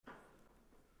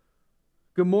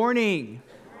Good morning.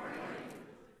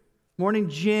 Morning,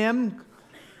 Jim.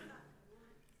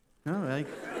 All right.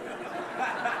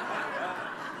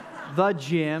 The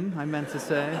Jim, I meant to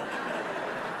say.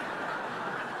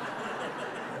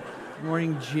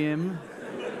 Morning, Jim.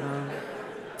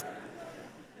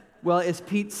 Well, as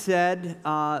Pete said,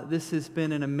 this has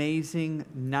been an amazing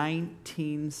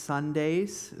 19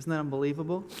 Sundays. Isn't that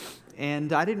unbelievable?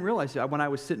 And I didn't realize that when I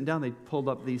was sitting down, they pulled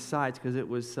up these sides because it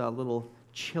was a little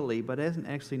chilly, but it isn't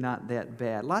actually not that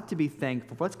bad. A lot to be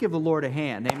thankful for. Let's give the Lord a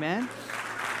hand. Amen?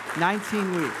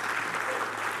 19 weeks.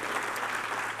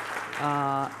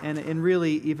 And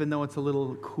really, even though it's a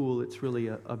little cool, it's really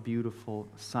a beautiful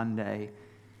Sunday.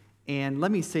 And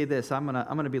let me say this, I'm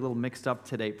gonna be a little mixed up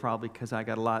today probably because I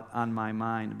got a lot on my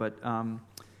mind, but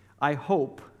I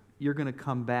hope you're going to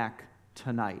come back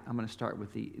tonight. I'm going to start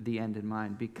with the end in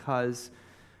mind because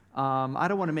I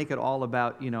don't want to make it all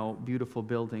about, beautiful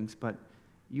buildings, but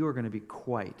you are going to be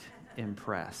quite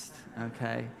impressed,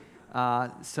 okay?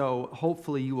 So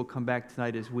hopefully you will come back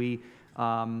tonight as we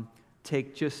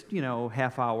take just,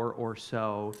 half hour or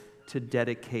so to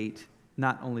dedicate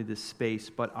not only this space,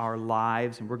 but our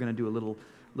lives. And we're going to do a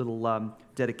little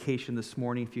dedication this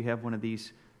morning. If you have one of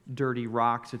these dirty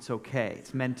rocks, it's okay.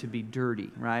 It's meant to be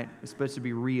dirty, right? It's supposed to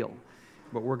be real.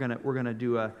 But we're gonna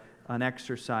do an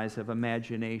exercise of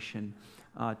imagination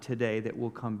today that will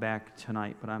come back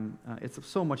tonight. But it's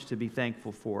so much to be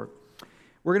thankful for.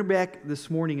 We're going to be back this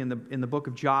morning in the book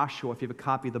of Joshua. If you have a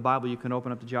copy of the Bible, you can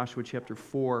open up to Joshua chapter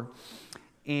 4.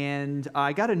 And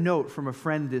I got a note from a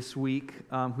friend this week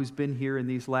who's been here in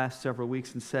these last several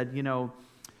weeks and said,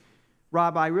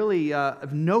 Rob, I really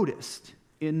have noticed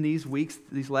in these weeks,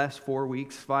 these last 4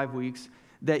 weeks, 5 weeks,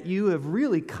 that you have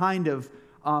really kind of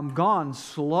gone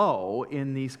slow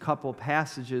in these couple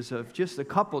passages of just a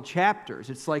couple chapters.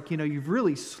 It's like, you've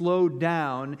really slowed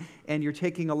down and you're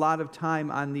taking a lot of time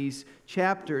on these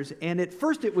chapters. And at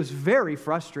first it was very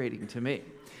frustrating to me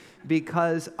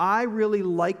because I really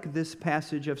like this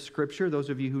passage of Scripture, those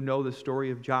of you who know the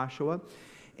story of Joshua.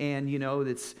 And,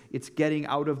 it's getting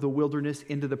out of the wilderness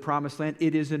into the promised land.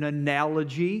 It is an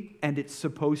analogy, and it's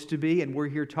supposed to be. And we're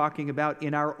here talking about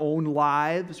in our own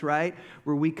lives, right?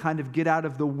 Where we kind of get out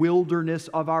of the wilderness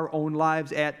of our own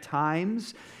lives at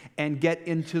times and get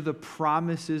into the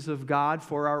promises of God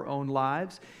for our own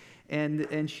lives.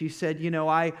 And she said,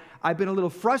 I've been a little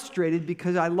frustrated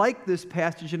because I like this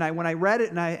passage, and when I read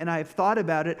it and I've thought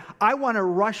about it, I want to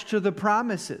rush to the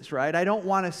promises, right? I don't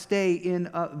want to stay in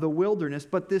the wilderness.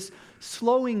 But this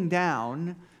slowing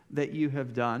down that you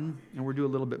have done, and we'll do a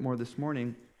little bit more this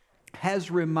morning, has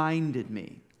reminded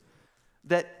me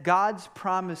that God's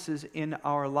promises in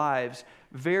our lives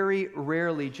very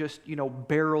rarely just,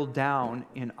 barrel down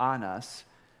on us.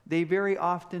 They very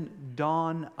often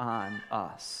dawn on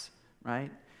us.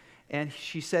 Right? And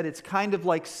she said it's kind of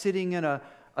like sitting in a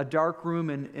dark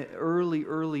room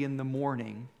early in the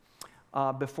morning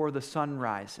before the sun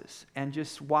rises and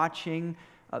just watching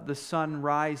the sun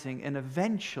rising, and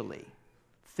eventually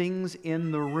things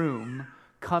in the room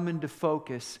come into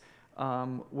focus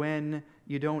when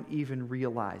you don't even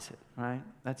realize it, right?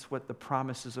 That's what the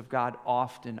promises of God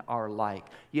often are like.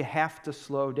 You have to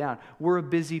slow down. We're a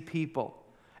busy people.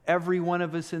 Every one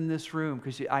of us in this room,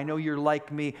 because I know you're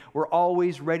like me, we're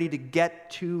always ready to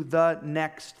get to the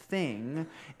next thing,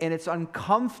 and it's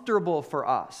uncomfortable for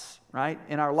us, right,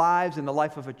 in our lives, in the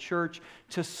life of a church,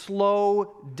 to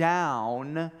slow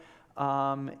down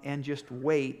and just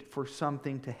wait for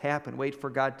something to happen, wait for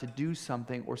God to do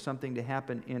something or something to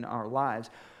happen in our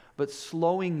lives. But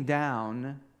slowing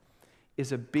down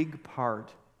is a big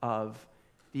part of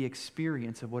the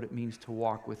experience of what it means to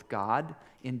walk with God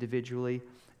individually.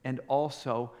 And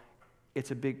also, it's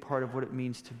a big part of what it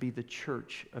means to be the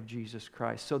church of Jesus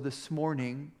Christ. So this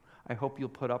morning, I hope you'll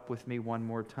put up with me one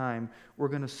more time. We're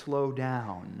going to slow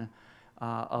down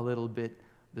a little bit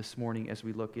this morning as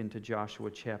we look into Joshua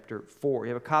chapter 4.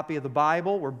 You have a copy of the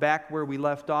Bible. We're back where we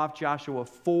left off, Joshua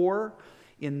 4,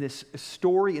 in this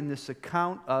story, in this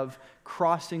account of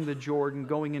crossing the Jordan,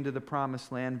 going into the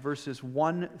promised land, verses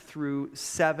 1 through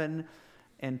 7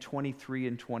 and 23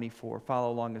 and 24.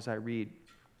 Follow along as I read.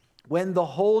 When the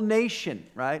whole nation,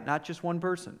 right, not just one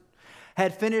person,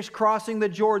 had finished crossing the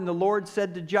Jordan, the Lord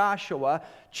said to Joshua,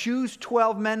 choose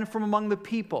 12 men from among the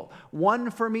people,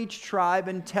 one from each tribe,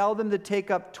 and tell them to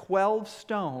take up 12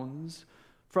 stones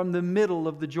from the middle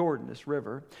of the Jordan, this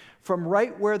river, from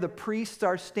right where the priests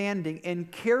are standing,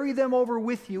 and carry them over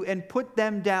with you and put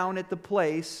them down at the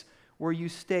place where you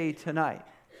stay tonight.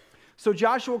 So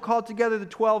Joshua called together the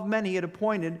 12 men he had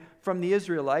appointed from the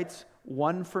Israelites,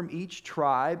 one from each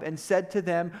tribe, and said to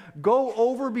them, "Go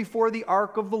over before the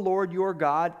ark of the Lord your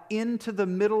God into the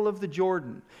middle of the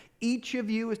Jordan. Each of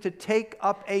you is to take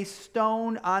up a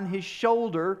stone on his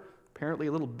shoulder," apparently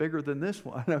a little bigger than this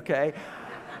one, okay,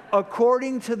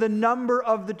 "according to the number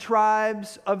of the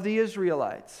tribes of the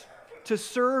Israelites, to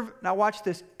serve," now watch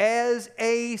this, "as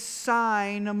a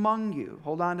sign among you."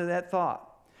 Hold on to that thought.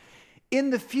 "In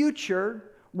the future,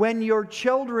 when your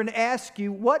children ask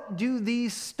you, 'What do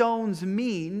these stones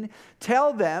mean?'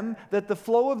 tell them that the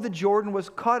flow of the Jordan was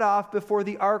cut off before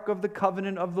the ark of the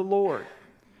covenant of the Lord.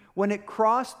 When it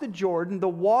crossed the Jordan, the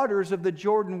waters of the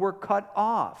Jordan were cut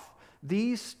off.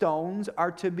 These stones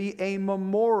are to be a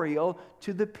memorial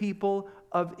to the people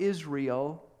of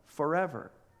Israel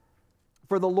forever.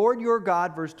 For the Lord your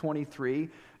God," verse 23,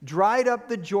 "dried up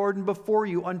the Jordan before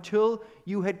you until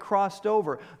you had crossed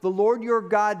over. The Lord your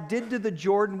God did to the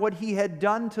Jordan what he had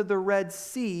done to the Red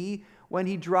Sea when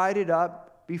he dried it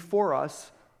up before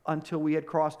us until we had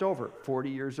crossed over,"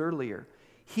 40 years earlier.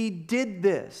 "He did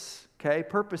this," okay,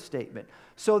 purpose statement,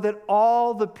 "so that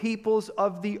all the peoples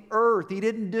of the earth," he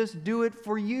didn't just do it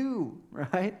for you,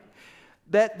 right?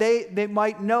 "That they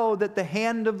might know that the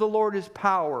hand of the Lord is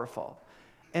powerful,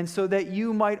 and so that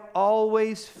you might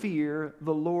always fear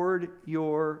the Lord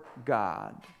your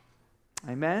God."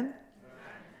 Amen?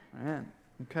 Amen.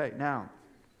 Okay, now,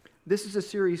 this is a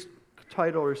series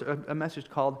title, or a message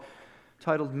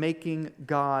titled "Making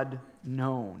God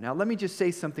Known." Now, let me just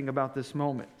say something about this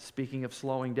moment. Speaking of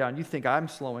slowing down, you think I'm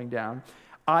slowing down.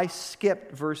 I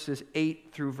skipped verses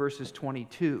 8 through verses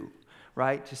 22.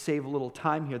 Right, to save a little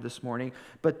time here this morning.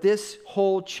 But this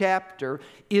whole chapter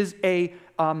is an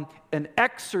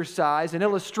exercise, an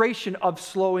illustration of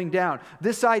slowing down.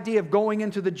 This idea of going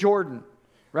into the Jordan,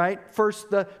 right? First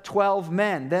the 12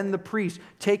 men, then the priests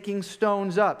taking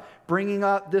stones up, bringing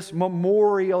up this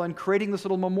memorial and creating this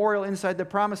little memorial inside the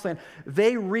promised land.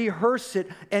 They rehearse it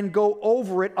and go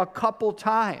over it a couple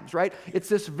times, right? It's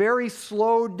this very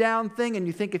slowed down thing. And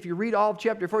you think, if you read all of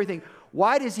chapter 4, you think,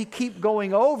 why does he keep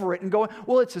going over it and going?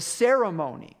 Well, it's a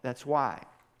ceremony. That's why.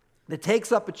 It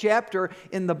takes up a chapter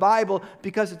in the Bible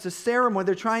because it's a ceremony.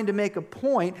 They're trying to make a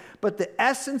point, but the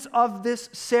essence of this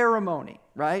ceremony,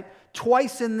 right?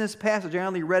 Twice in this passage, I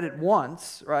only read it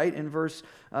once, right? In verse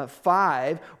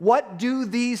 5. What do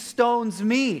these stones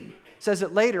mean? It says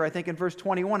it later, I think in verse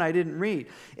 21, I didn't read.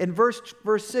 In verse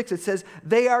 6, it says,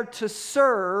 they are to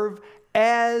serve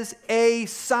as a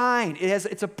sign.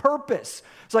 It's a purpose.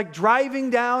 It's like driving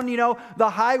down, the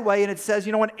highway, and it says,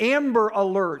 an amber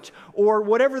alert, or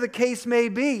whatever the case may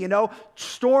be.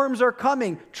 Storms are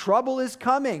coming, trouble is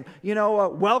coming.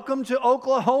 Welcome to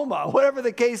Oklahoma, whatever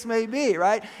the case may be.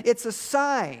 Right? It's a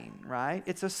sign, right?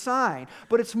 It's a sign,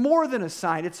 but it's more than a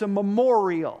sign. It's a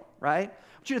memorial, right?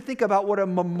 I want you to think about what a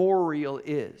memorial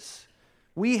is.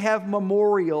 We have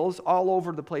memorials all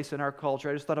over the place in our culture.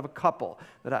 I just thought of a couple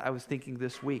that I was thinking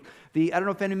this week. I don't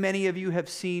know if many of you have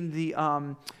seen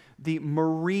the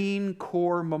Marine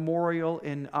Corps Memorial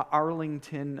in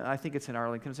Arlington. I think it's in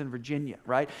Arlington. It's in Virginia,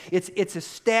 right? It's a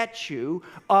statue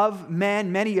of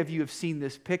men, many of you have seen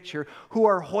this picture, who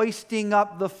are hoisting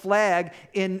up the flag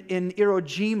in Iwo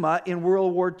Jima in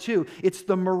World War II. It's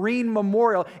the Marine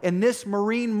Memorial, and this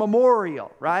Marine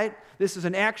Memorial, right? This is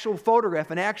an actual photograph,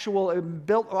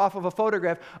 built off of a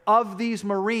photograph of these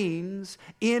Marines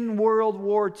in World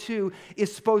War II,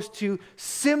 is supposed to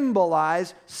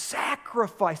symbolize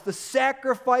sacrifice, the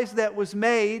sacrifice that was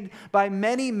made by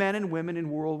many men and women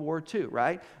in World War II,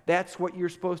 right? That's what you're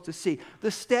supposed to see. The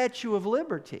Statue of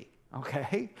Liberty.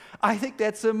 Okay? I think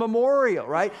that's a memorial,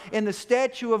 right? And the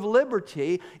Statue of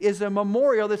Liberty is a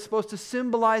memorial that's supposed to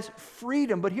symbolize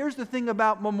freedom. But here's the thing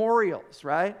about memorials,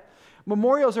 right?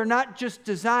 Memorials are not just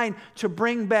designed to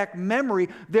bring back memory.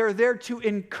 They're there to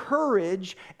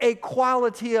encourage a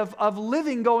quality of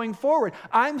living going forward.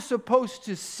 I'm supposed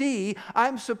to see,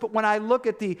 when I look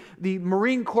at the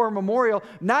Marine Corps Memorial,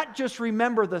 not just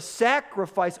remember the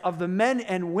sacrifice of the men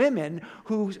and women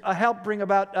who helped bring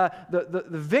about the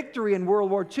victory in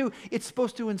World War II. It's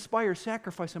supposed to inspire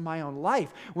sacrifice in my own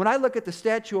life. When I look at the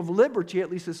Statue of Liberty, at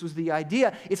least this was the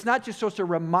idea, it's not just supposed to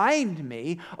remind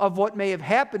me of what may have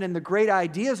happened in the great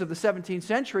ideas of the 17th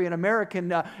century in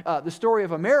the story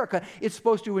of America. It's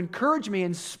supposed to encourage me,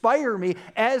 inspire me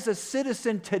as a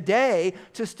citizen today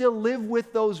to still live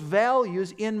with those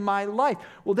values in my life.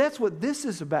 Well, that's what this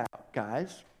is about,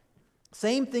 guys.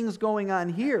 Same thing's going on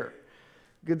here.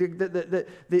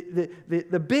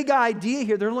 The big idea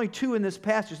here, there are only two in this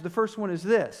passage. The first one is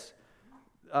this,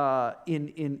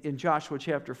 in Joshua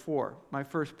chapter 4, my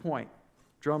first point.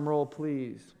 Drum roll,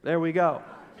 please. There we go.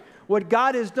 What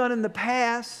God has done in the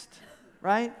past,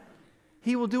 right?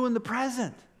 He will do in the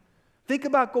present.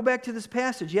 Go back to this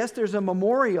passage. Yes, there's a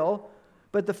memorial,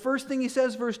 but the first thing he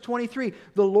says, verse 23,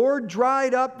 the Lord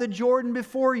dried up the Jordan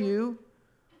before you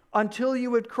until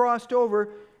you had crossed over.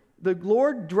 The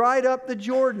Lord dried up the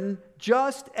Jordan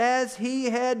just as he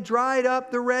had dried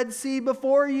up the Red Sea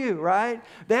before you, right?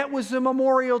 That was the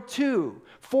memorial too.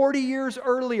 40 years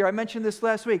earlier, I mentioned this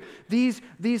last week, these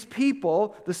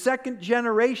people, the second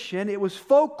generation, it was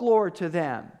folklore to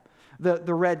them.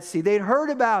 The Red Sea. They'd heard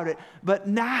about it, but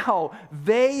now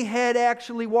they had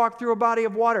actually walked through a body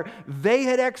of water. They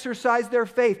had exercised their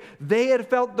faith. They had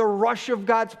felt the rush of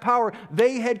God's power.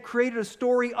 They had created a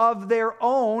story of their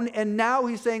own, and now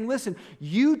he's saying, listen,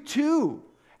 you too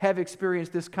have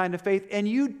experienced this kind of faith, and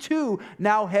you too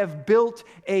now have built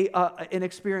an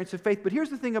experience of faith. But here's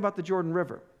the thing about the Jordan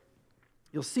River.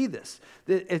 You'll see this.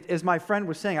 As my friend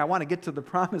was saying, I want to get to the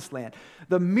promised land.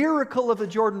 The miracle of the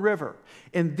Jordan River.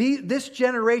 And this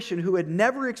generation who had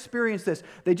never experienced this,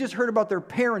 they just heard about their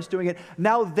parents doing it.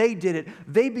 Now they did it.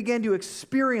 They began to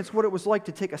experience what it was like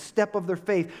to take a step of their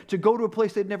faith, to go to a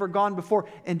place they'd never gone before,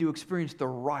 and to experience the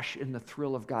rush and the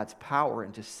thrill of God's power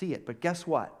and to see it. But guess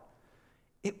what?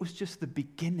 It was just the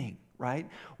beginning. Right?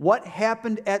 What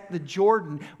happened at the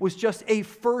Jordan was just a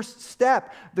first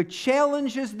step. The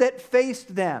challenges that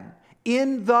faced them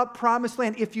in the promised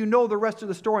land, if you know the rest of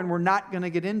the story, and we're not going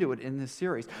to get into it in this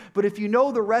series, but if you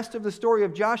know the rest of the story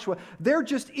of Joshua, they're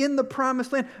just in the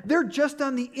promised land. They're just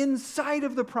on the inside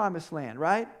of the promised land,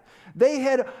 right?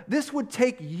 This would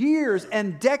take years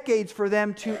and decades for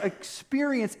them to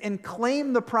experience and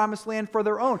claim the promised land for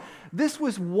their own. This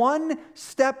was one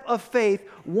step of faith,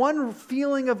 one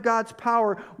feeling of God's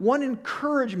power, one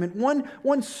encouragement,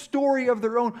 one story of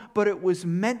their own, but it was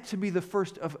meant to be the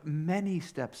first of many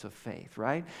steps of faith,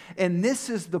 right? And this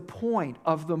is the point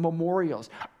of the memorials.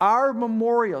 Our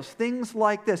memorials, things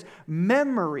like this,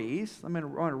 memories, I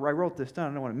wrote this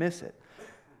down, I don't want to miss it.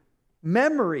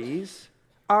 Memories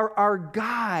are our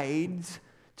guides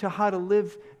to how to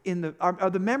live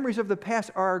the memories of the past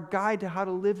are our guide to how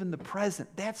to live in the present.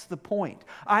 That's the point.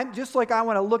 I'm just like I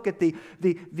want to look at the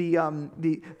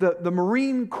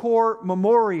Marine Corps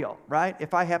Memorial, right?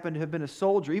 If I happen to have been a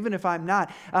soldier, even if I'm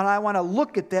not, and I want to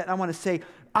look at that and I want to say,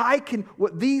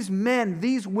 these men,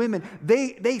 these women,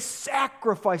 they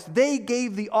sacrificed. They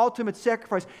gave the ultimate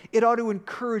sacrifice. It ought to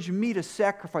encourage me to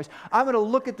sacrifice. I'm going to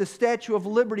look at the Statue of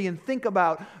Liberty and think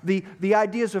about the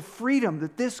ideas of freedom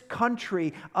that this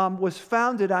country was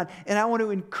founded on. And I want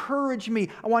to encourage me.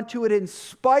 I want to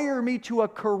inspire me to a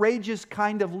courageous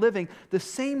kind of living. The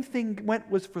same thing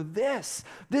was for this.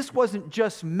 This wasn't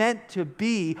just meant to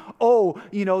be,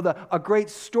 a great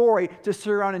story to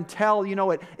sit around and tell,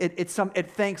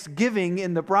 at Thanksgiving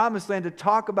in the Promised Land to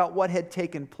talk about what had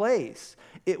taken place.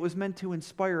 It was meant to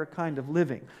inspire a kind of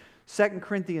living. 2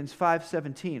 Corinthians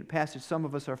 5:17, a passage some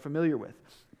of us are familiar with.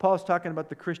 Paul's talking about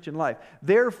the Christian life.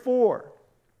 Therefore,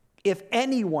 if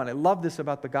anyone, I love this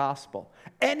about the gospel,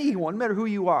 anyone, no matter who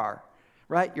you are,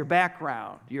 right? Your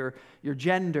background, your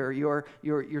gender, your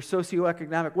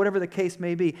socioeconomic, whatever the case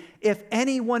may be, if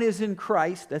anyone is in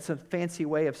Christ, that's a fancy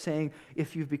way of saying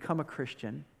if you've become a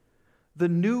Christian, the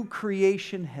new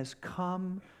creation has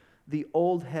come, the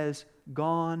old has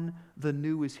gone, the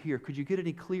new is here. Could you get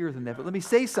any clearer than that? But let me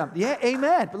say something. Yeah,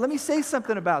 amen. But let me say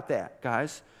something about that,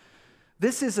 guys.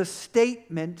 This is a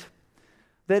statement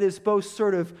that is both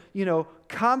sort of,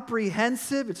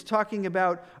 comprehensive. It's talking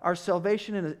about our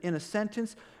salvation in a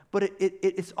sentence, but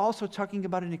it's also talking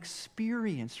about an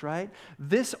experience, right?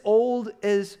 This old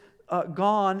is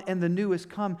gone and the new has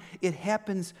come. It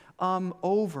happens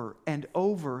over and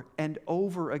over and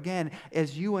over again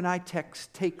as you and I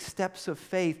take steps of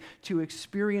faith to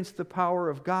experience the power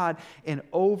of God, and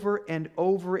over and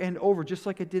over and over, just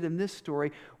like it did in this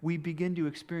story, we begin to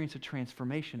experience a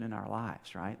transformation in our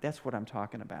lives, right? That's what I'm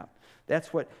talking about.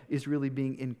 That's what is really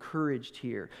being encouraged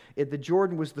here. The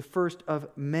Jordan was the first of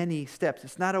many steps.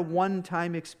 It's not a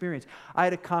one-time experience. I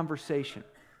had a conversation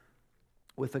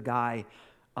with a guy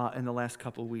in the last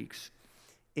couple of weeks,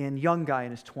 and young guy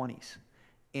in his 20s,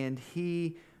 and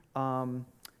he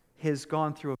has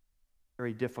gone through a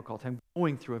very difficult time,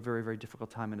 going through a very, very difficult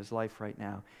time in his life right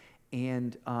now.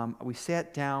 And we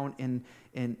sat down, and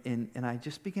I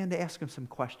just began to ask him some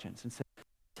questions and said,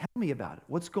 tell me about it.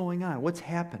 What's going on? What's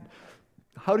happened?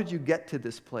 How did you get to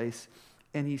this place?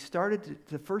 And he started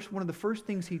one of the first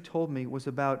things he told me was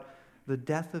about the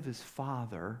death of his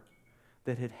father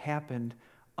that had happened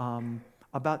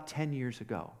about 10 years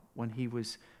ago when he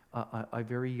was a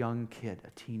very young kid, a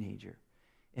teenager.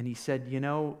 And he said,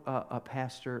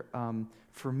 Pastor,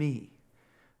 for me,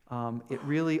 It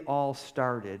really all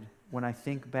started when I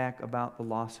think back about the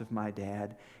loss of my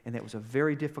dad, and it was a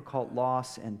very difficult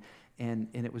loss, and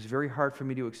it was very hard for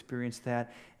me to experience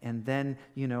that. And then,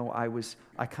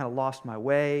 I kind of lost my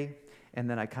way, and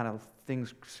then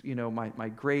things, my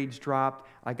grades dropped.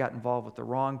 I got involved with the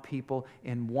wrong people,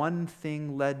 and one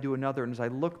thing led to another. And as I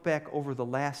look back over the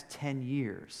last 10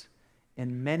 years,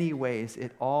 in many ways,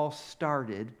 it all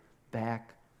started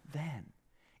back then.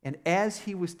 And as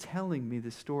he was telling me the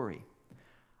story,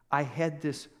 I had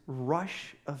this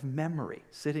rush of memory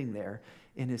sitting there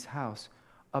in his house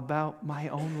about my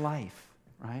own life,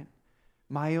 right?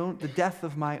 The death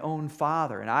of my own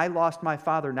father. And I lost my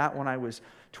father not when I was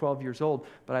 12 years old,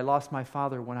 but I lost my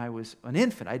father when I was an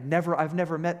infant. I've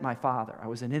never met my father. I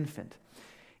was an infant.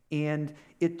 And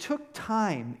it took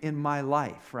time in my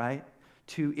life, right?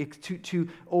 To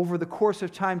over the course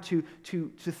of time to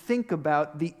think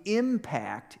about the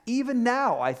impact, even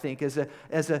now, I think, as a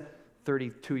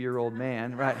 32-year-old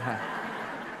man, right?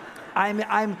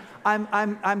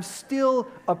 I'm still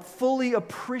fully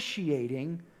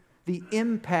appreciating the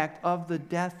impact of the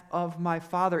death of my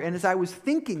father. And as I was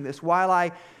thinking this while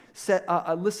I sat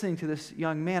listening to this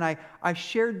young man, I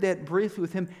shared that briefly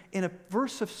with him, and a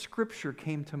verse of Scripture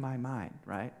came to my mind,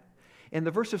 right? And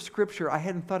the verse of Scripture I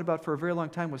hadn't thought about for a very long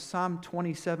time was Psalm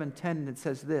 27:10, and it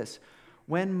says this: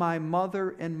 "When my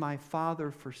mother and my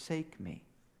father forsake me,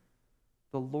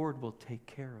 the Lord will take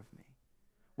care of me."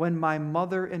 When my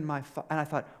mother and and I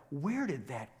thought, where did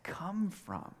that come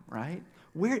from, right?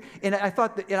 And I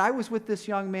thought that, and I was with this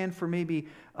young man for maybe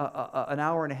an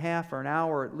hour and a half or an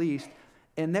hour at least,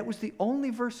 and that was the only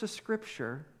verse of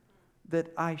Scripture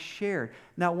that I shared.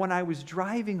 Now, when I was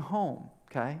driving home,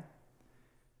 okay,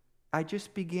 I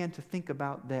just began to think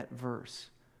about that verse,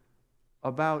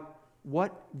 about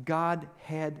what God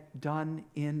had done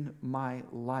in my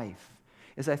life.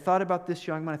 As I thought about this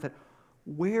young man, I thought,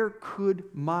 where could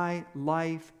my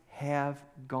life have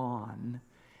gone?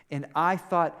 And I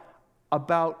thought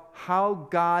about how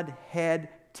God had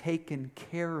taken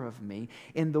care of me,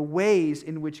 in the ways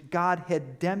in which God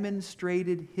had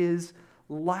demonstrated His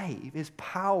life, His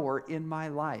power in my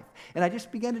life. And I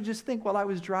just began to think while I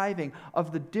was driving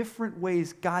of the different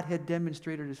ways God had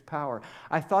demonstrated His power.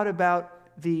 I thought about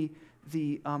the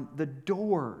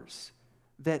doors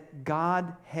that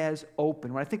God has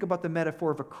opened. When I think about the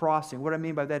metaphor of a crossing, what I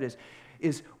mean by that is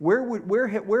where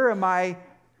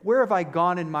have I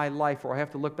gone in my life where I have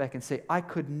to look back and say, I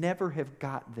could never have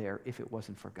got there if it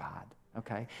wasn't for God,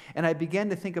 okay? And I began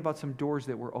to think about some doors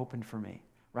that were opened for me,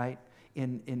 right?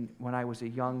 When I was a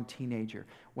young teenager.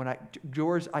 I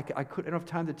couldn't have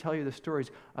time to tell you the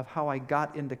stories of how I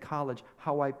got into college,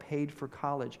 how I paid for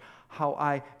college, how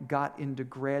I got into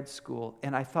grad school.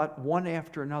 And I thought one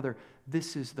after another,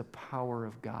 this is the power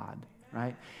of God,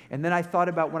 right? And then I thought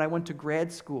about when I went to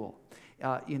grad school,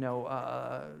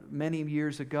 many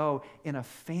years ago, in a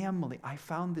family. I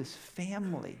found this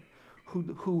family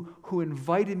who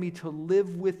invited me to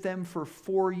live with them for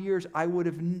 4 years. I would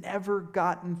have never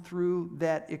gotten through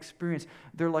that experience.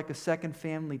 They're like a second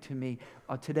family to me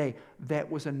today. That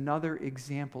was another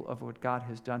example of what God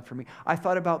has done for me. I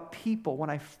thought about people when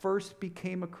I first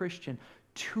became a Christian.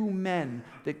 2 men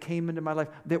that came into my life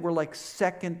that were like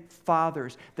second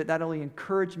fathers, that not only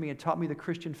encouraged me and taught me the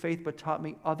Christian faith, but taught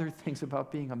me other things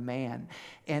about being a man.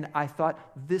 And I thought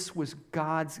this was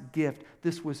God's gift.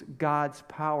 This was God's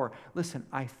power. Listen,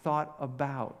 I thought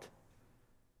about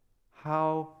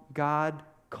how God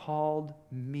called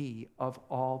me, of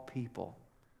all people,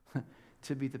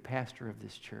 to be the pastor of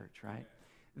this church, right?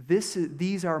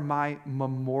 These are my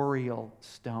memorial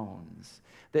stones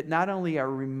that not only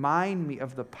remind me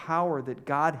of the power that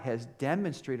God has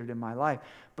demonstrated in my life,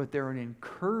 but they're an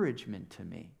encouragement to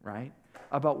me, right?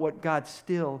 About what God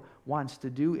still wants to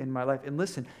do in my life. And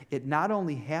listen, it not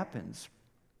only happens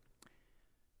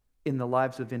in the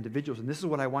lives of individuals, and this is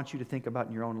what I want you to think about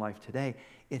in your own life today,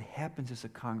 it happens as a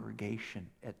congregation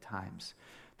at times.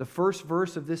 The first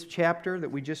verse of this chapter that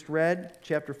we just read,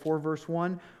 chapter 4, verse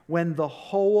 1, when the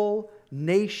whole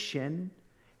nation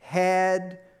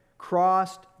had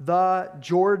crossed the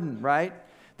Jordan, right?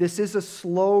 This is a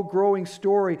slow-growing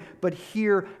story, but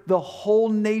here the whole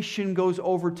nation goes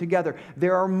over together.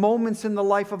 There are moments in the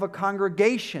life of a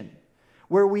congregation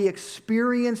where we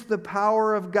experience the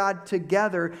power of God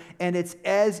together, and it's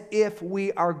as if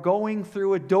we are going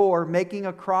through a door, making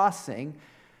a crossing,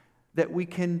 that we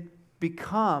can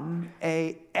become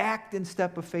an act and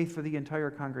step of faith for the entire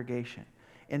congregation,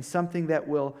 and something that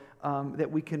will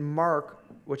that we can mark,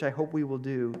 which I hope we will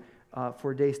do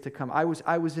for days to come. I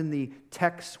was in the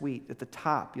tech suite at the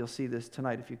top. You'll see this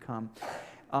tonight if you come.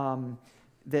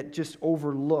 That just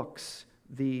overlooks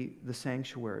the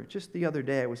sanctuary. Just the other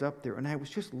day I was up there and I was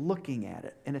just looking at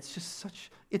it, and it's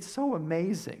so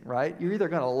amazing, right? You're either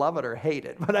going to love it or hate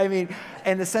it, but I mean,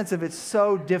 in the sense of it's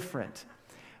so different.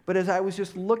 But as I was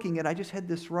just looking at it, I just had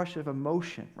this rush of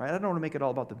emotion, right? I don't want to make it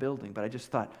all about the building, but I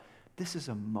just thought, this is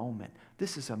a moment.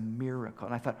 This is a miracle.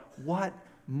 And I thought, what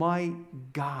might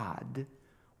God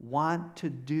want to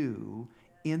do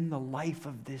in the life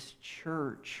of this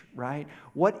church, right?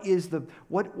 What is the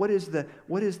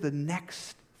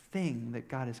next thing that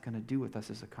God is going to do with us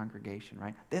as a congregation,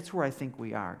 right? That's where I think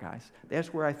we are, guys.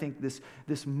 That's where I think this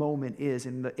moment is.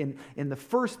 In the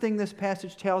first thing this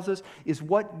passage tells us is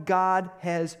what God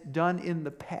has done in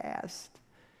the past,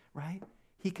 right?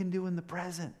 He can do in the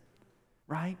present,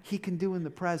 right? He can do in the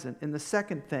present. And the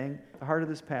second thing, the heart of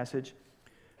this passage,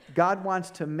 God wants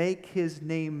to make his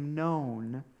name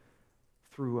known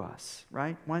through us,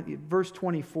 right? Verse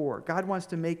 24, God wants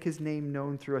to make his name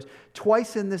known through us.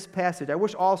 Twice in this passage, I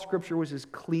wish all Scripture was as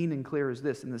clean and clear as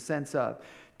this, in the sense of,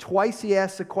 twice he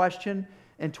asks a question,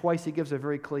 and twice he gives a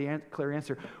very clear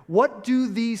answer. What do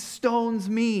these stones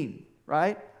mean,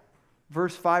 right?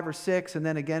 Verse 5 or 6, and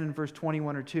then again in verse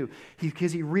 21 or 2,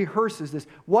 because he rehearses this.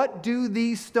 What do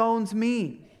these stones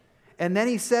mean? And then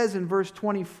he says in verse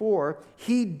 24,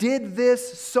 he did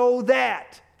this so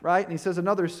that, right? And he says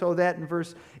another so that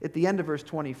at the end of verse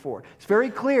 24. It's very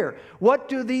clear. What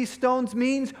do these stones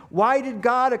mean? Why did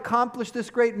God accomplish this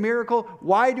great miracle?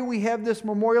 Why do we have this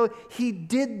memorial? He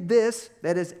did this,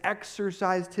 that is,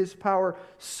 exercised his power,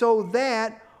 so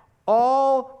that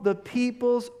all the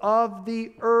peoples of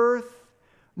the earth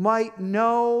might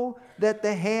know that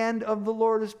the hand of the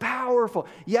Lord is powerful.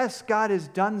 Yes, God has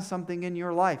done something in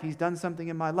your life. He's done something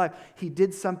in my life. He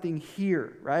did something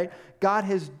here, right? God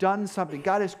has done something.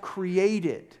 God has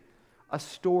created a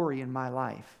story in my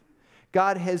life.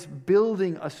 God has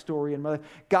building a story in my life.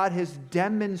 God has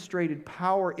demonstrated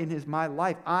power in my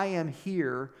life. I am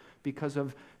here because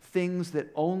of things that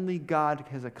only God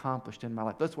has accomplished in my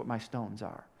life. That's what my stones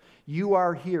are. You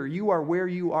are here. You are where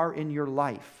you are in your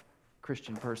life,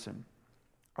 Christian person.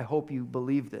 I hope you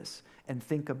believe this and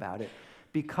think about it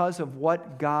because of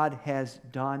what God has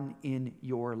done in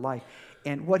your life.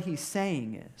 And what he's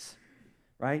saying is,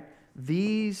 right,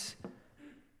 these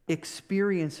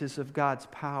experiences of God's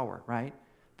power, right,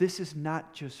 this is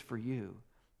not just for you,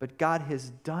 but God has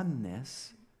done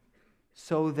this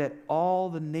so that all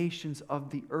the nations of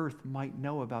the earth might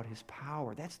know about his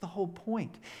power. That's the whole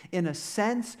point. In a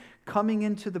sense, coming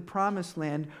into the promised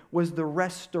land was the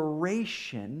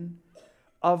restoration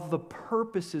of the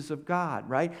purposes of God,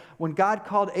 right? When God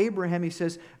called Abraham, he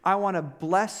says, I want to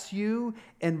bless you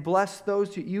and bless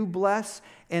those that you bless.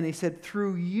 And he said,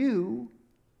 through you,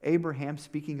 Abraham,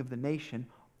 speaking of the nation,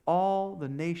 all the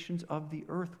nations of the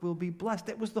earth will be blessed.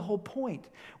 That was the whole point,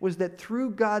 was that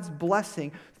through God's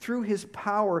blessing, through his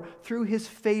power, through his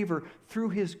favor, through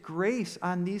his grace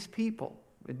on these people,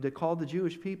 called the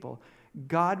Jewish people,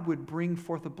 God would bring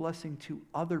forth a blessing to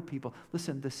other people.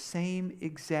 Listen, the same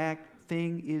exact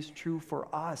thing is true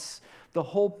for us. The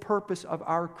whole purpose of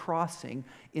our crossing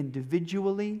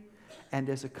individually and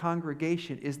as a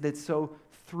congregation is that so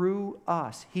through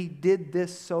us, he did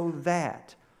this so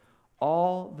that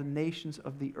all the nations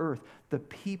of the earth, the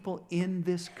people in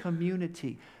this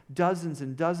community, dozens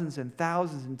and dozens and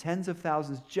thousands and tens of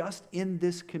thousands just in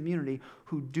this community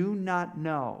who do not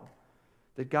know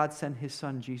that God sent his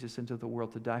son Jesus into the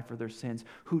world to die for their sins,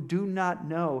 who do not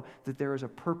know that there is a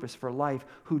purpose for life,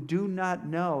 who do not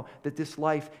know that this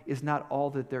life is not all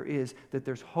that there is, that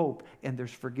there's hope and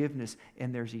there's forgiveness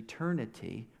and there's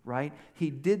eternity, right? He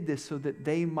did this so that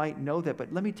they might know that.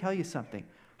 But let me tell you something.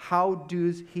 How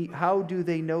do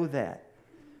they know that?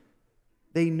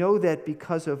 They know that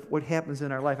because of what happens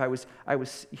in our life. I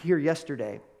was here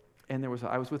yesterday, and I was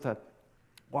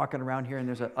walking around here, and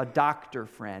there's a doctor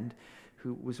friend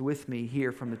who was with me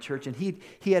here from the church, and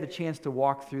he had a chance to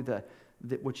walk through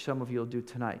which some of you will do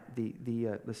tonight,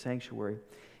 the sanctuary.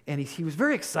 And he was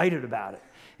very excited about it.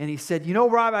 And he said, you know,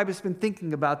 Rob, I've just been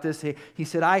thinking about this. He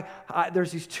said,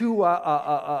 there's these two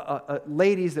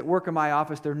ladies that work in my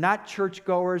office. They're not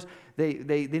churchgoers.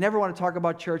 They never want to talk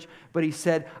about church. But he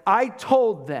said, I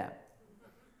told them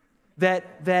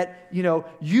that you know,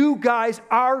 you guys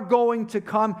are going to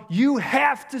come. You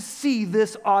have to see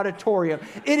this auditorium.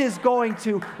 It is going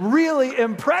to really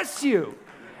impress you.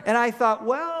 And I thought,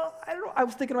 well, I don't know. I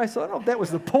was thinking to myself, I don't know if that was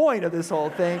the point of this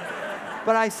whole thing.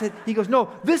 But I said, he goes,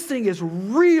 no, this thing is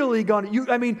really going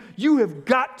to, you have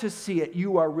got to see it.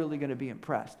 You are really going to be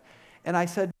impressed. And I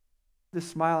said, this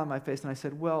smile on my face, and I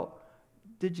said, well,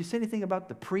 did you say anything about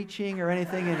the preaching or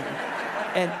anything?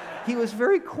 And he was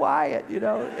very quiet, you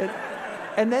know.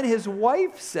 And then his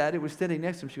wife said, it was sitting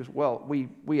next to him, she goes, well,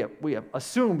 we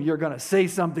assume you're going to say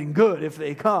something good if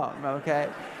they come, okay?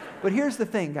 But here's the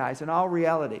thing, guys, in all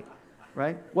reality,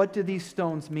 right? What do these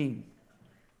stones mean?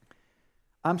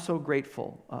 I'm so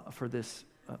grateful for this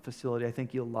facility. I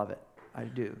think you'll love it. I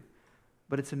do.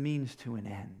 But it's a means to an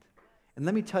end. And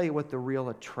let me tell you what the real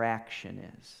attraction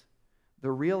is.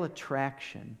 The real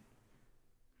attraction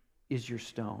is your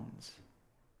stones.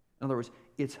 In other words,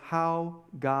 it's how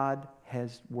God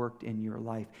has worked in your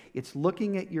life. It's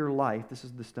looking at your life. This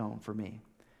is the stone for me.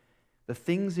 The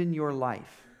things in your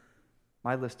life,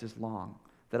 my list is long,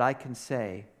 that I can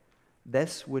say,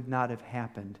 this would not have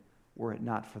happened were it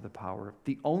not for the power.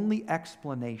 The only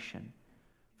explanation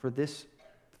for this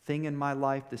thing in my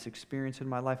life, this experience in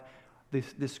my life,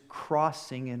 this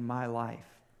crossing in my life,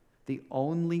 the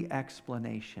only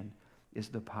explanation is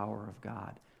the power of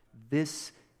God.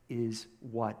 This is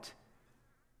what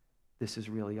this is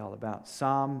really all about.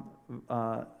 Psalm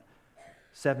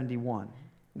 71.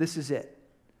 This is it.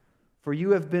 For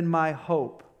you have been my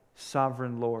hope,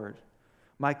 sovereign Lord,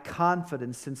 my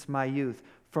confidence since my youth.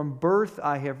 From birth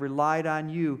I have relied on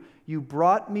you. You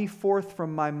brought me forth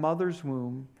from my mother's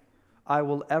womb. I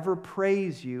will ever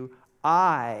praise you.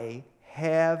 I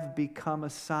have become a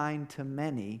sign to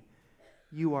many.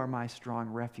 You are my strong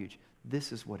refuge.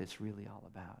 This is what it's really all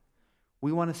about.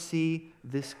 We want to see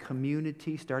this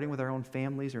community, starting with our own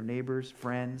families, our neighbors,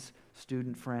 friends,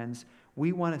 student friends.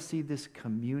 We want to see this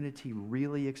community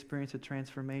really experience a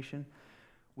transformation.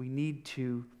 We need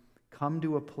to come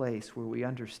to a place where we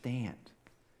understand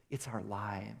it's our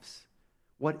lives.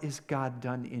 What has God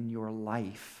done in your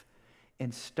life?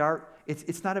 And start,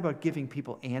 it's not about giving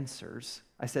people answers.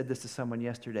 I said this to someone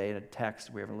yesterday in a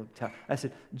text. We haven't looked. I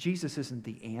said, Jesus isn't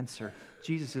the answer.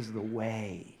 Jesus is the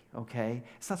way, okay?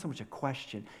 It's not so much a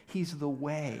question. He's the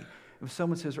way. If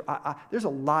someone says, there's a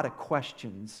lot of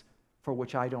questions for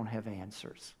which I don't have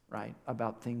answers, right,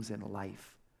 about things in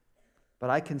life. But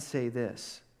I can say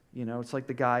this, it's like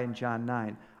the guy in John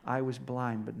 9. I was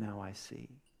blind, but now I see,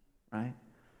 right?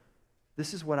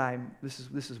 This is what I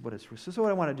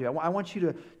want to do. I want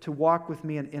you to walk with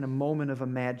me in a moment of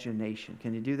imagination.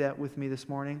 Can you do that with me this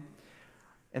morning?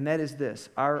 And that is this.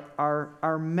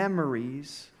 Our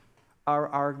memories are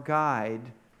our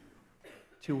guide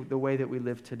to the way that we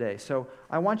live today. So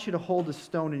I want you to hold a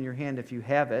stone in your hand if you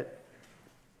have it.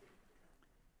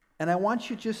 And I want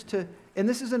you just to, and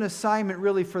this is an assignment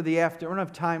really for the after. I don't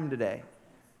have time today.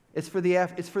 It's for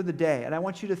the day. And I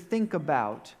want you to think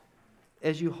about,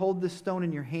 as you hold this stone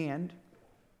in your hand,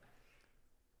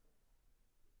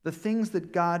 the things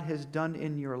that God has done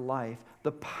in your life,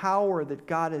 the power that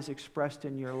God has expressed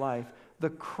in your life, the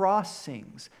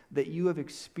crossings that you have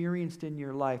experienced in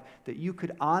your life, that you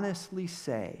could honestly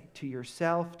say to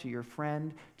yourself, to your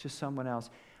friend, to someone else,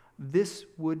 this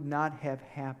would not have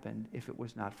happened if it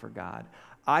was not for God.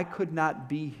 I could not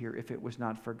be here if it was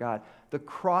not for God. The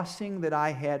crossing that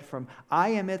I had I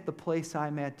am at the place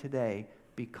I'm at today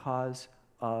because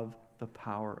of the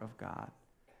power of God.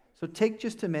 So take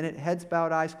just a minute, heads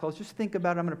bowed, eyes closed. Just think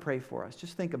about it. I'm going to pray for us.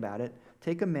 Just think about it.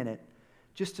 Take a minute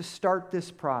just to start this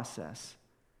process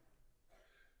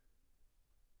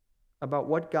about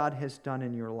what God has done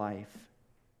in your life,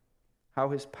 how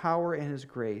His power and His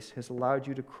grace has allowed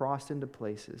you to cross into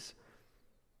places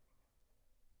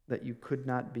that you could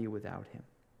not be without Him.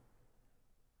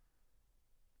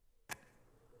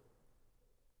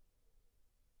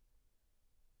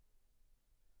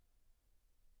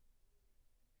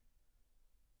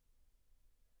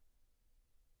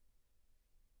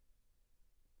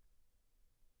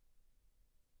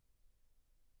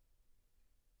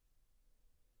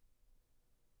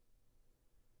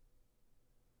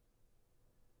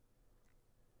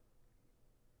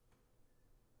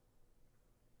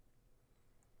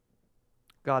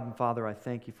 God and Father, I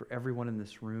thank you for everyone in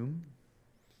this room.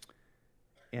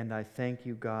 And I thank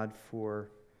you, God, for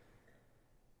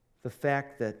the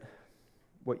fact that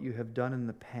what you have done in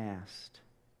the past,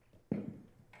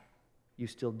 you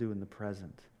still do in the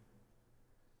present.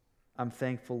 I'm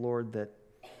thankful, Lord, that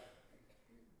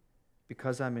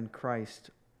because I'm in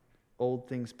Christ, old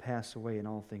things pass away and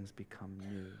all things become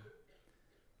new.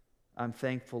 I'm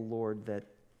thankful, Lord, that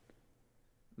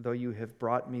though you have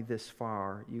brought me this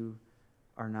far, you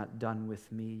are not done with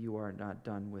me. You are not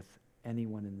done with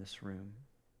anyone in this room.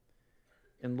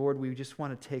 And Lord, we just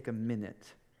want to take a minute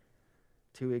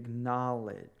to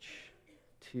acknowledge,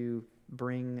 to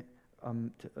bring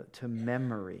to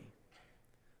memory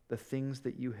the things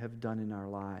that you have done in our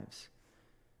lives.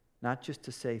 Not just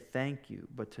to say thank you,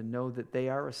 but to know that they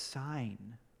are a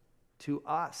sign to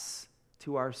us,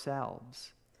 to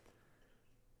ourselves,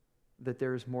 that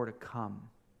there is more to come.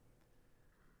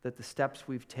 That the steps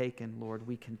we've taken, Lord,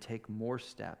 we can take more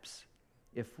steps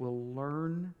if we'll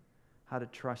learn how to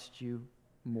trust you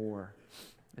more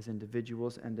as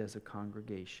individuals and as a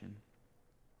congregation.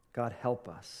 God, help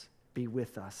us. Be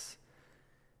with us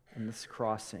in this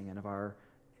crossing and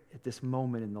at this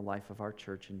moment in the life of our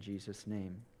church, in Jesus'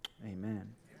 name. Amen.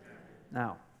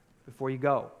 Now, before you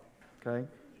go, okay,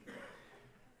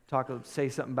 say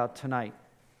something about tonight.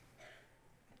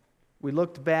 We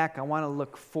looked back. I want to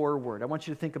look forward. I want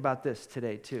you to think about this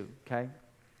today too, okay?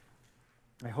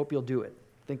 I hope you'll do it.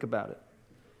 Think about it.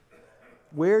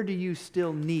 Where do you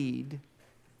still need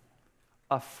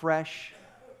a fresh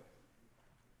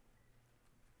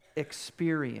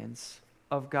experience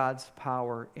of God's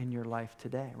power in your life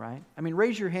today, right? I mean,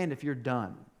 raise your hand if you're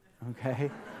done, okay?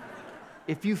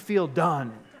 If you feel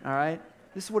done, all right?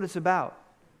 This is what it's about.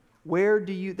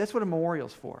 That's what a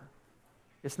memorial's for.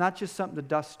 It's not just something to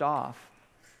dust off.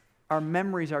 Our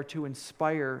memories are to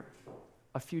inspire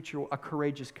a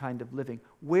courageous kind of living.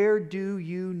 Where do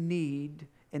you need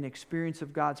an experience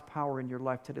of God's power in your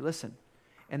life today? Listen,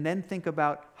 and then think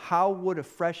about how would a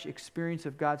fresh experience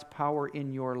of God's power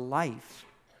in your life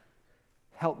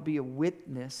help be a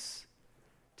witness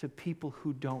to people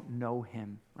who don't know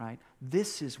Him, right?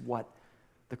 This is what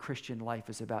the Christian life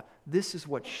is about. This is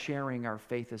what sharing our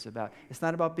faith is about. It's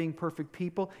not about being perfect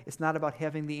people. It's not about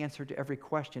having the answer to every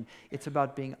question. It's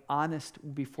about being honest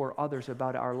before others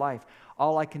about our life.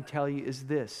 All I can tell you is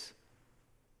this: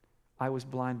 I was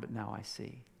blind, but now I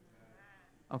see.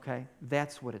 Okay?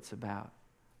 That's what it's about.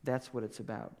 That's what it's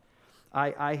about.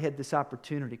 I had this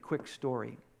opportunity, quick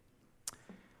story.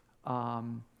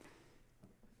 About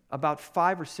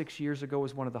 5 or 6 years ago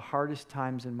was one of the hardest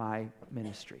times in my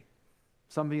ministry.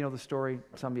 Some of you know the story.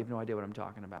 Some of you have no idea what I'm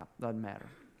talking about. Doesn't matter.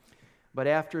 But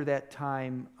after that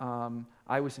time,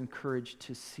 I was encouraged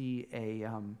to see a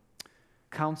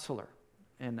counselor.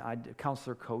 And a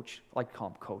counselor coach. I like to call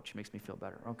him coach. Makes me feel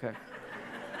better. Okay.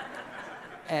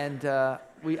 And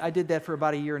I did that for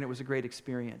about a year, and it was a great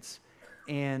experience.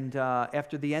 And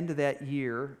after the end of that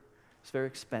year, it was very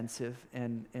expensive,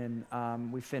 and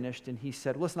we finished, and he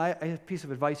said, listen, I have a piece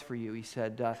of advice for you. He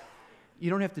said, you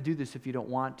don't have to do this if you don't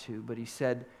want to, but he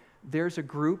said, there's a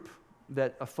group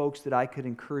of folks that I could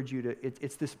encourage you to,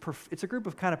 it's a group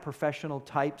of kind of professional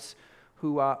types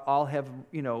who all have,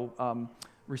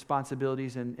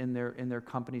 responsibilities in their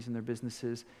companies and their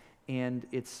businesses, and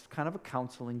it's kind of a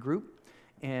counseling group.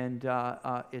 And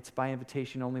it's by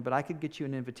invitation only, but I could get you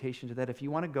an invitation to that. If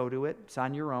you want to go to it, it's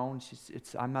on your own.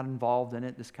 I'm not involved in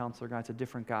it. This counselor guy, it's a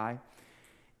different guy.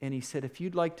 And he said, if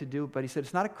you'd like to do it, but he said,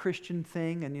 it's not a Christian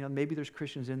thing, and maybe there's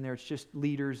Christians in there. It's just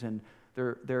leaders, and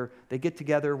they get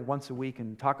together once a week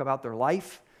and talk about their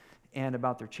life and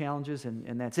about their challenges,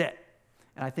 and that's it.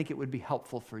 And I think it would be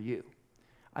helpful for you.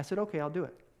 I said, okay, I'll do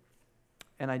it.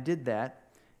 And I did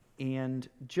that, and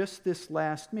just this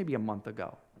last, maybe a month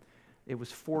ago, it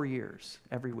was 4 years,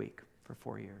 every week for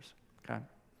 4 years, okay?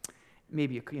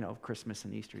 Maybe, Christmas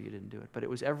and Easter you didn't do it, but it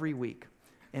was every week.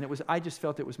 And I just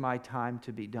felt it was my time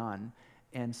to be done.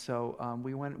 And so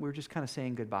we were just kind of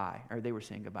saying goodbye, or they were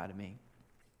saying goodbye to me.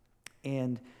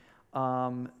 And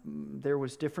there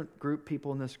was different group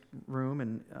people in this room,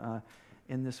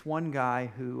 and this one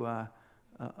guy who,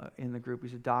 in the group,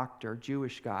 he's a doctor,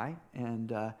 Jewish guy,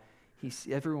 and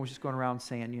everyone was just going around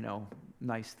saying,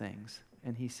 nice things.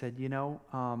 And he said,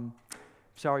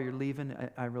 sorry you're leaving.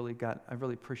 I really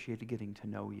appreciated getting to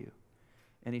know you.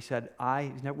 And he said,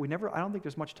 I don't think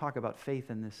there's much talk about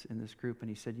faith in this group. And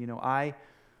he said,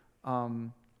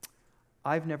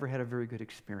 I've never had a very good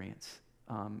experience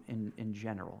in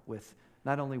general with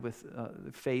not only with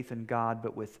faith in God,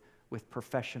 but with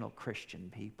professional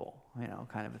Christian people,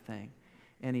 kind of a thing.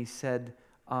 And he said,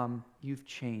 you've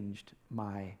changed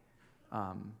my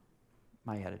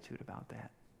attitude about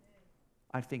that.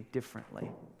 I think differently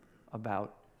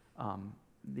about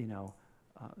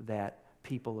that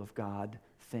people of God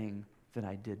thing than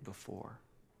I did before.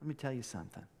 Let me tell you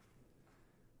something.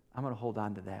 I'm going to hold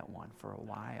on to that one for a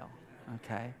while,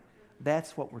 okay?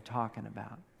 That's what we're talking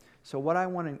about. So what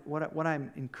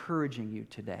I'm encouraging you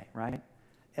today, right?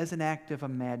 As an act of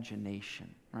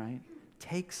imagination, right?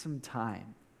 Take some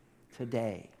time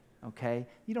today, okay?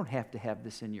 You don't have to have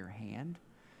this in your hand,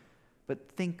 but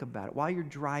think about it while you're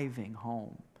driving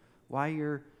home, while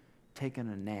you're taking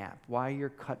a nap, while you're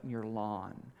cutting your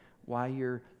lawn, while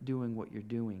you're doing what you're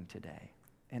doing today.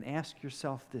 And ask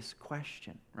yourself this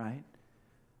question, right?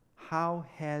 How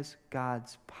has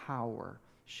God's power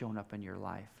shown up in your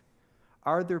life?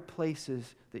 Are there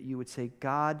places that you would say,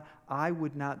 God, I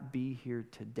would not be here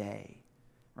today,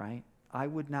 right? I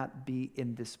would not be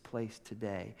in this place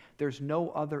today. There's no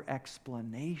other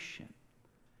explanation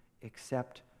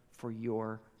except for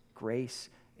your grace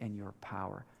and your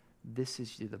power. This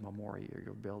is the memorial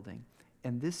you're building.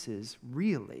 And this is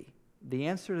really, the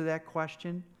answer to that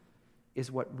question is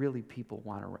what really people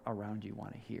around you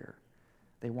want to hear.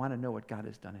 They want to know what God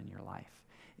has done in your life.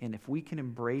 And if we can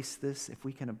embrace this, if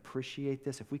we can appreciate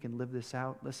this, if we can live this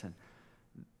out, listen,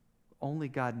 only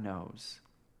God knows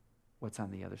what's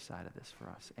on the other side of this for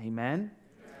us. Amen?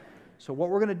 So what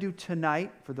we're going to do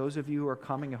tonight, for those of you who are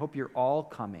coming, I hope you're all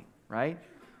coming, right?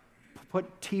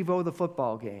 Put TiVo the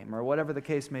football game or whatever the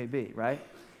case may be, right?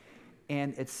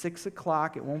 And at 6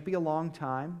 o'clock, it won't be a long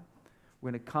time.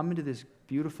 We're going to come into this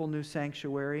beautiful new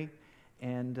sanctuary,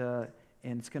 and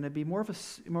it's going to be more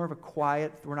of a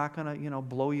quiet. We're not going to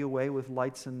blow you away with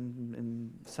lights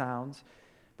and sounds,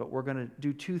 but we're going to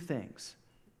do two things: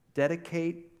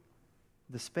 dedicate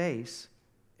the space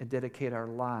and dedicate our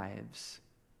lives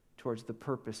towards the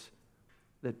purpose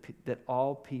that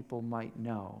all people might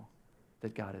know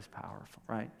that God is powerful,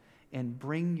 right? And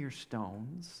bring your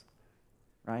stones,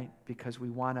 right? Because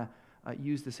we want to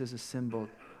use this as a symbol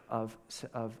of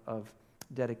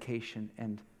dedication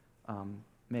and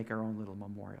make our own little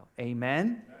memorial.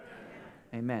 Amen?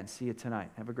 Amen. See you tonight.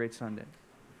 Have a great Sunday.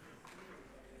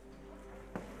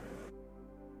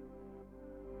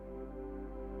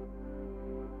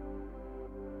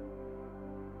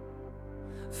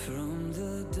 From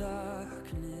the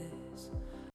darkness